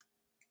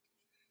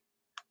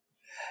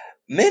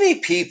Many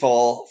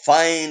people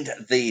find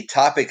the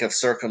topic of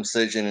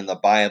circumcision in the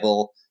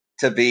Bible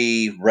to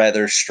be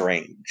rather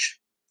strange.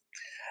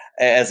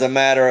 As a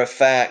matter of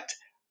fact,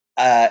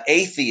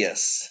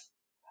 atheists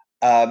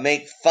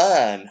make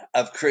fun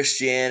of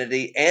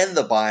Christianity and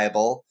the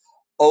Bible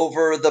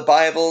over the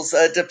Bible's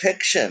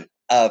depiction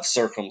of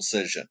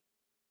circumcision.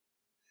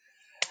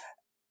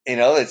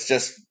 It's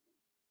just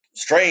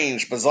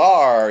strange,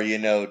 bizarre,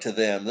 to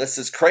them. This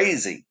is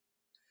crazy.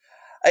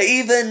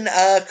 Even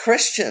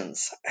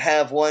Christians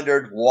have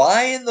wondered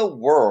why in the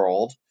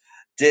world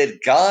did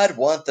God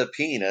want the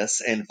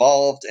penis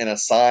involved in a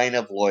sign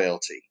of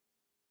loyalty?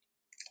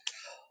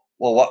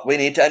 Well, what we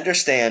need to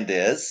understand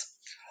is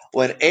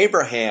when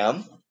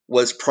Abraham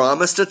was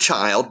promised a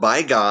child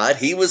by God,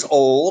 he was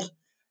old.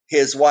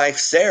 His wife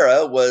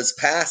Sarah was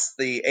past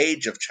the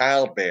age of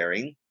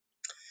childbearing.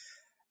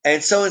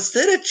 And so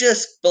instead of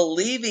just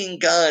believing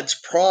God's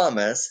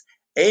promise,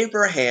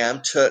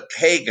 Abraham took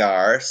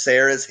Hagar,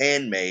 Sarah's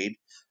handmaid,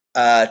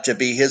 to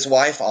be his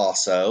wife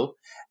also.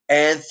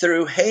 And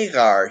through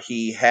Hagar,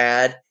 he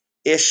had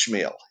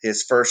Ishmael,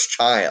 his first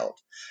child,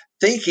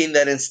 thinking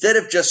that instead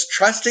of just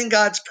trusting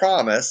God's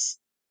promise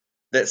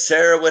that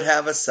Sarah would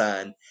have a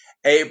son,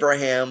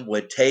 Abraham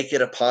would take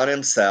it upon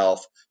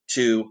himself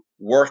to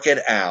work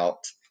it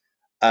out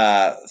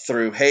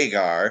through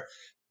Hagar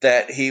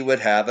that he would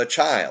have a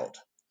child.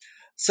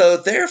 So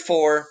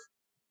therefore,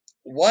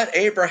 what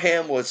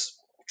Abraham was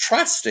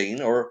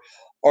trusting, or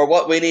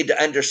what we need to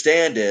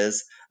understand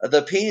is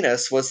the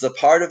penis was the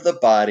part of the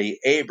body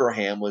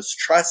Abraham was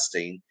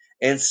trusting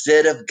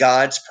instead of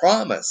God's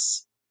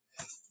promise.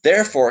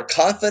 Therefore,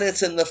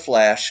 confidence in the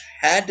flesh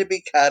had to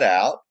be cut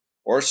out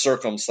or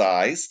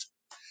circumcised.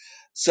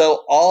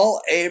 So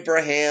all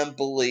Abraham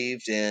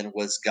believed in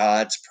was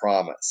God's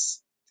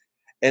promise.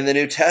 In the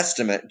New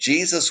Testament,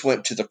 Jesus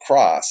went to the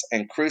cross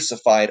and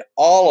crucified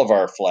all of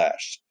our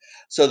flesh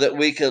so that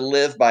we could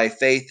live by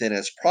faith in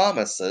his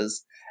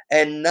promises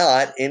and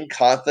not in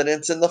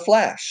confidence in the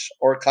flesh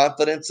or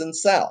confidence in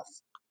self.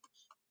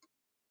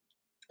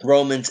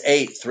 Romans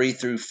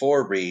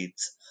 8:3-4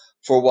 reads,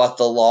 "For what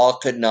the law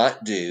could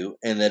not do,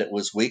 in that it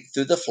was weak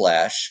through the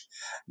flesh,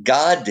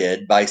 God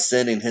did by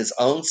sending his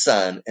own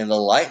Son in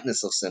the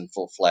likeness of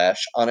sinful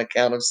flesh on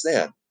account of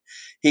sin.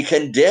 He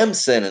condemned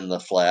sin in the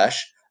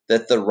flesh,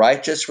 that the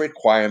righteous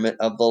requirement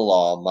of the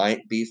law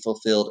might be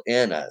fulfilled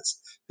in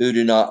us, who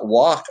do not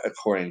walk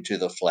according to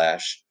the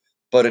flesh,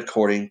 but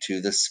according to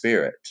the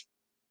Spirit."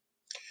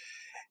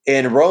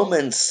 In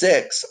Romans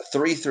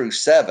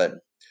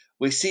 6:3-7,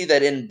 we see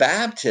that in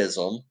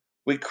baptism,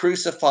 we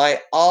crucify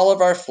all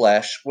of our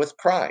flesh with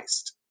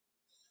Christ.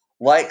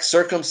 Like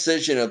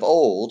circumcision of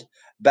old,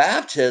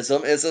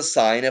 baptism is a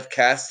sign of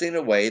casting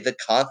away the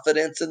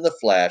confidence in the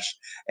flesh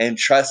and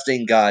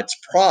trusting God's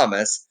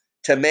promise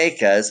to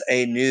make us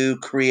a new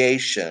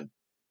creation,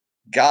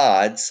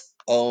 God's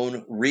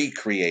own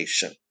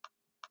recreation.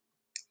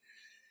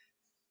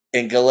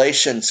 In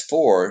Galatians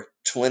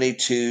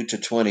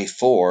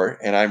 4:22-24,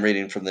 and I'm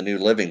reading from the New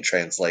Living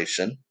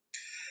Translation,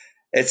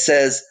 it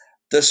says,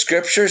 "The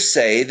scriptures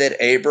say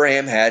that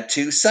Abraham had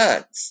two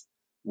sons,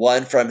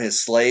 one from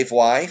his slave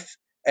wife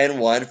and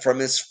one from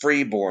his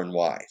freeborn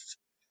wife.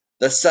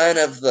 The son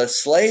of the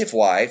slave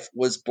wife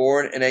was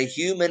born in a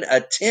human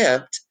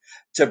attempt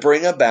to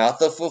bring about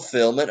the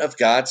fulfillment of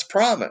God's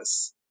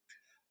promise.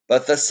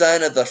 But the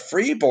son of the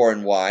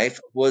freeborn wife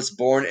was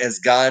born as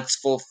God's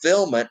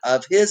fulfillment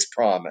of his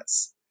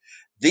promise.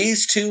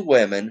 These two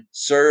women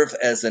serve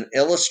as an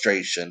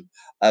illustration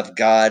of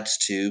God's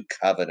two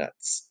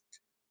covenants."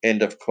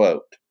 End of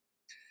quote.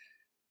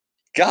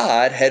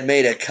 God had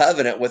made a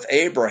covenant with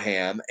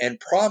Abraham and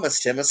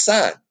promised him a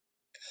son.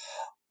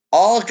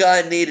 All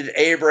God needed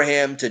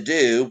Abraham to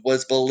do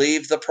was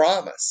believe the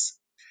promise.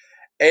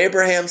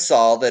 Abraham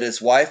saw that his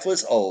wife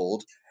was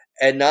old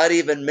and not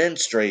even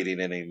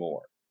menstruating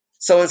anymore.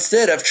 So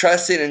instead of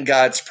trusting in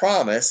God's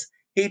promise,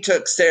 he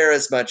took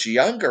Sarah's much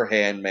younger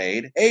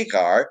handmaid,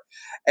 Hagar,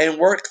 and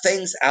worked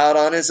things out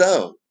on his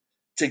own.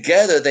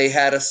 Together they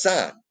had a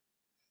son.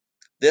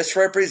 This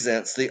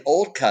represents the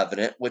old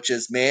covenant, which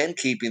is man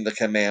keeping the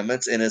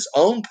commandments in his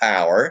own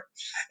power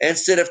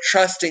instead of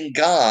trusting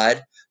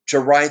God to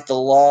write the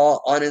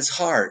law on his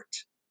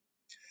heart.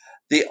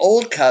 The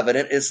old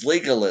covenant is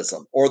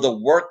legalism, or the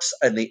works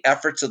and the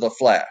efforts of the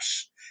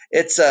flesh.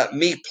 It's a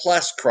me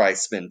plus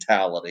Christ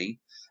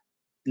mentality,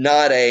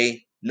 not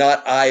I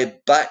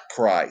but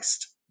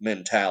Christ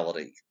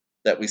mentality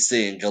that we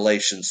see in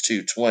Galatians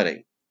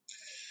 2:20.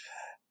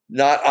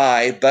 Not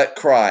I, but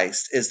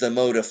Christ is the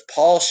motive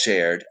Paul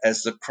shared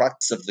as the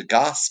crux of the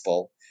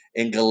gospel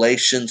in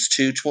Galatians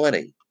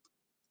 2:20.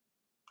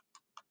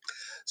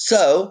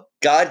 So,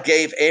 God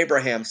gave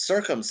Abraham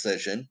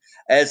circumcision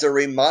as a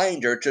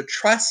reminder to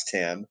trust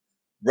him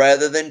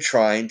rather than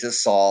trying to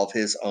solve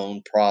his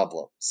own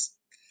problems.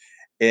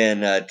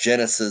 In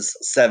Genesis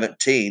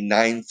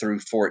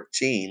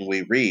 17:9-14,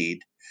 we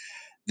read,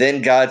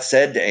 "Then God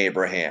said to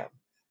Abraham,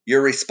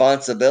 'Your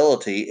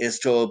responsibility is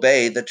to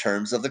obey the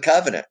terms of the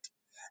covenant.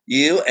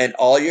 You and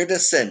all your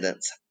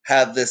descendants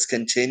have this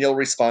continual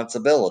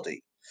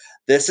responsibility.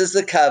 This is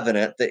the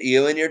covenant that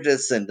you and your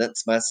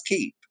descendants must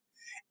keep.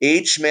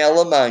 Each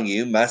male among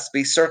you must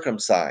be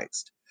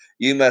circumcised.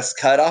 You must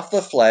cut off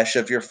the flesh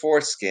of your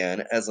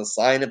foreskin as a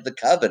sign of the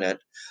covenant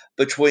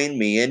between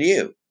me and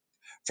you.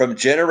 From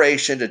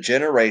generation to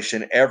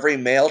generation, every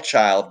male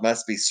child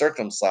must be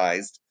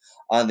circumcised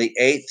on the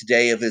 8th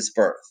day of his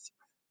birth.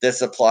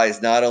 This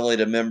applies not only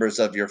to members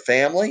of your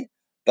family,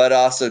 but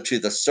also to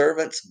the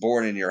servants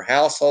born in your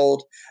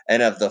household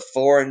and of the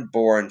foreign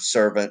born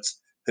servants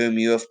whom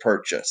you have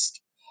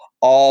purchased.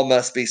 All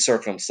must be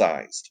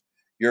circumcised.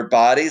 Your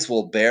bodies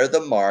will bear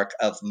the mark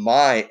of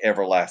my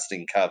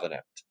everlasting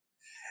covenant.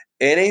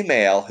 Any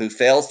male who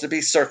fails to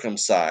be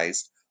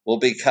circumcised will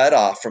be cut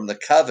off from the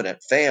covenant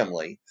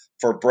family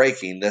for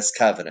breaking this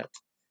covenant.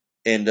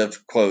 End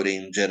of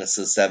quoting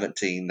Genesis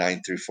 17,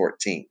 9 through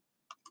 14.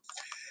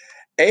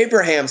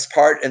 Abraham's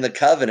part in the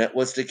covenant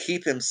was to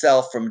keep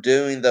himself from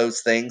doing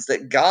those things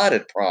that God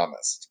had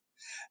promised.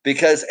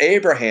 Because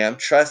Abraham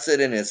trusted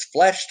in his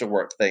flesh to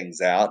work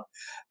things out,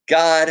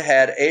 God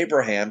had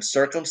Abraham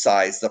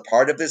circumcise the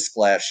part of his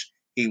flesh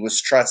he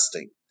was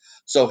trusting,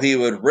 so he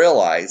would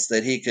realize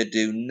that he could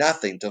do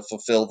nothing to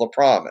fulfill the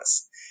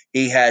promise.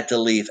 He had to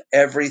leave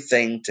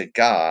everything to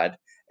God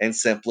and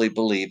simply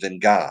believe in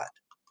God.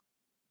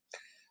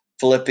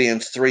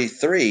 Philippians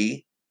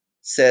 3:3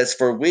 says,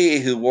 "For we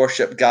who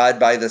worship God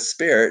by the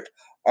Spirit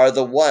are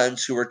the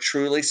ones who are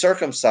truly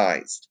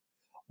circumcised.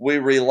 We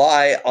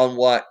rely on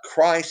what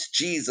Christ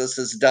Jesus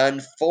has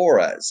done for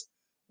us.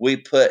 We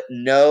put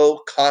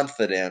no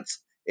confidence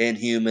in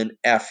human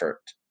effort."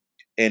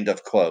 End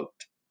of quote.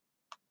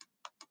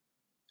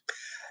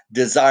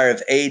 Desire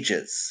of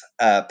Ages,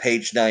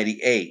 page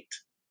 98,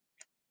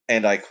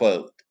 and I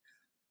quote,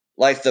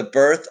 "Like the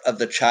birth of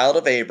the child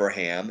of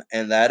Abraham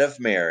and that of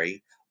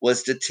Mary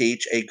was to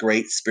teach a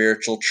great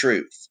spiritual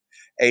truth,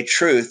 a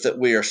truth that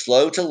we are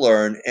slow to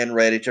learn and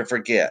ready to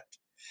forget.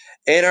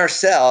 In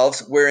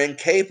ourselves, we're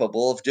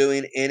incapable of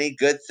doing any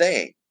good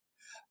thing.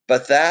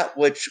 But that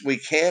which we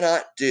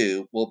cannot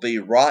do will be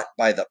wrought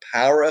by the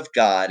power of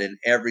God in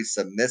every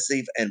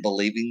submissive and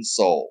believing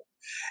soul.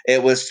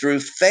 It was through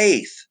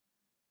faith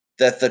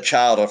that the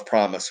child of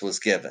promise was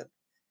given.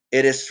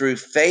 It is through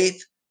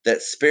faith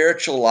that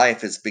spiritual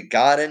life is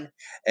begotten,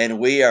 and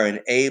we are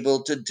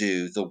enabled to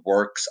do the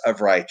works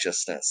of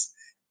righteousness."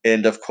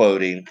 End of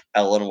quoting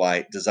Ellen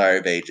White, Desire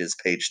of Ages,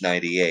 page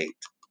 98.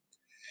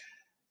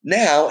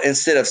 Now,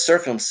 instead of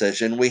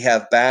circumcision, we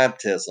have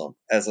baptism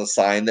as a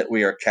sign that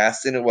we are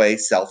casting away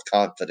self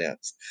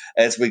confidence.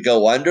 As we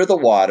go under the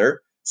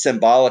water,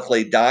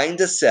 symbolically dying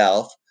to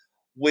self,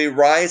 we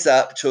rise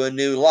up to a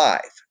new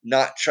life,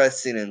 not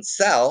trusting in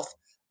self,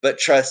 but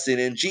trusting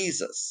in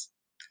Jesus.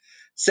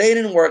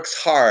 Satan works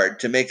hard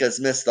to make us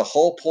miss the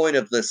whole point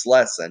of this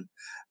lesson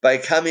by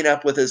coming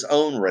up with his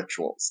own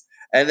rituals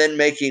and then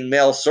making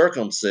male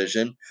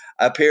circumcision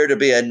appear to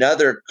be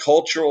another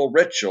cultural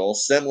ritual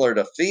similar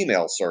to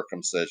female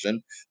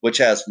circumcision, which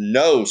has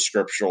no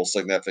scriptural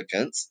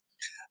significance,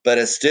 but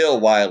is still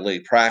widely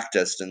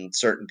practiced in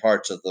certain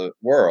parts of the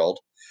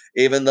world,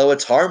 even though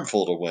it's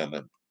harmful to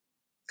women.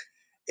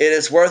 It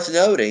is worth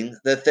noting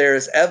that there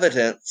is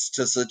evidence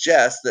to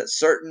suggest that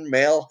certain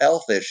male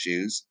health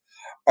issues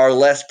are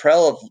less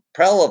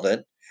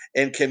prevalent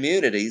in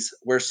communities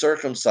where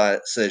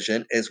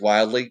circumcision is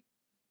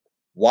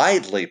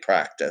widely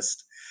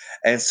practiced,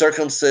 and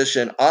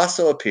circumcision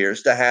also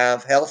appears to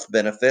have health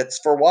benefits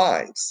for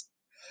wives.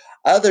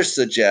 Others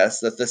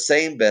suggest that the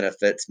same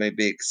benefits may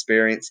be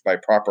experienced by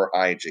proper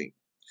hygiene.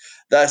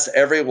 Thus,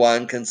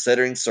 everyone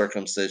considering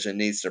circumcision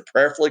needs to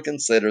prayerfully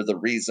consider the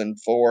reason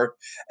for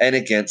and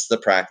against the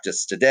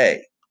practice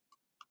today.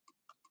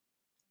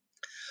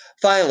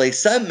 Finally,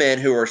 some men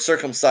who are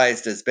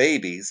circumcised as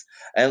babies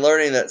and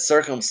learning that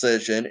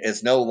circumcision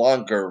is no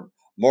longer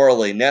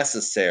morally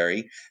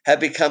necessary have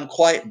become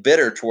quite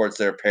bitter towards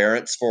their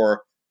parents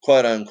for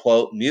quote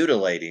unquote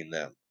mutilating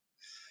them.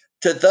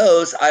 To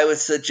those, I would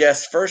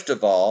suggest, first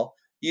of all,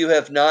 you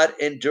have not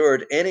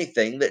endured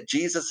anything that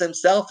Jesus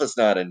himself has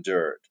not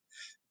endured.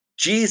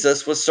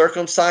 Jesus was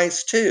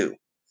circumcised too.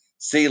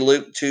 See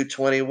Luke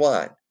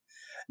 2:21.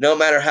 No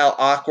matter how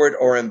awkward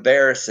or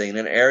embarrassing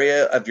an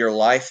area of your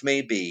life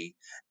may be,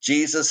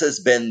 Jesus has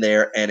been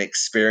there and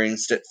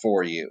experienced it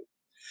for you.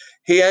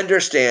 He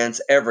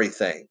understands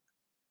everything.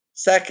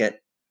 Second,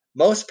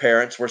 most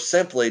parents were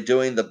simply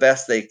doing the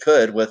best they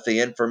could with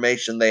the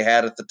information they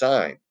had at the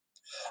time.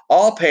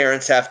 All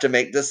parents have to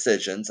make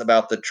decisions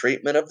about the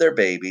treatment of their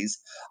babies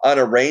on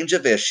a range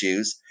of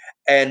issues,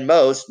 and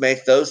most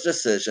make those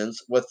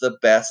decisions with the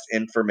best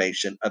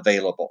information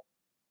available.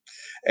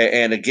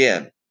 And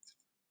again,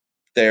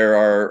 there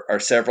are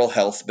several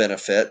health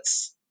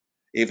benefits.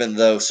 Even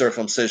though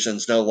circumcision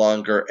is no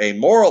longer a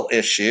moral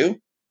issue,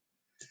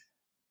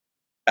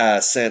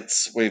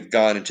 since we've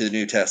gone into the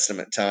New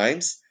Testament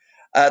times,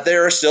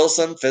 there are still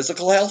some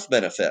physical health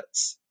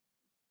benefits.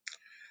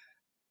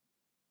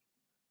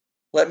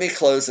 Let me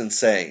close in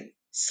saying,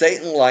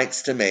 Satan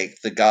likes to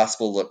make the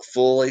gospel look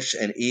foolish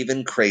and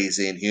even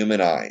crazy in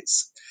human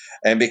eyes.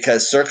 And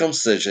because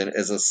circumcision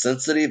is a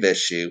sensitive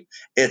issue,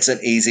 it's an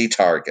easy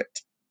target.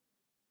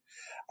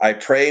 I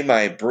pray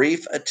my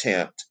brief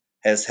attempt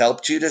has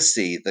helped you to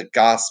see the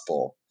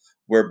gospel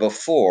where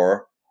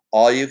before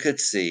all you could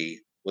see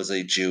was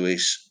a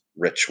Jewish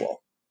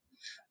ritual.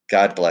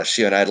 God bless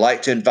you. And I'd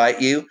like to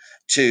invite you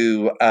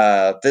to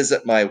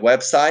visit my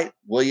website,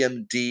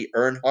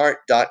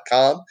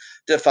 williamdearnhardt.com,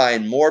 to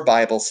find more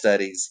Bible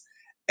studies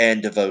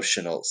and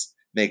devotionals.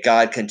 May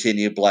God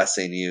continue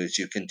blessing you as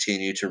you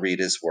continue to read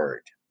His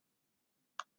Word.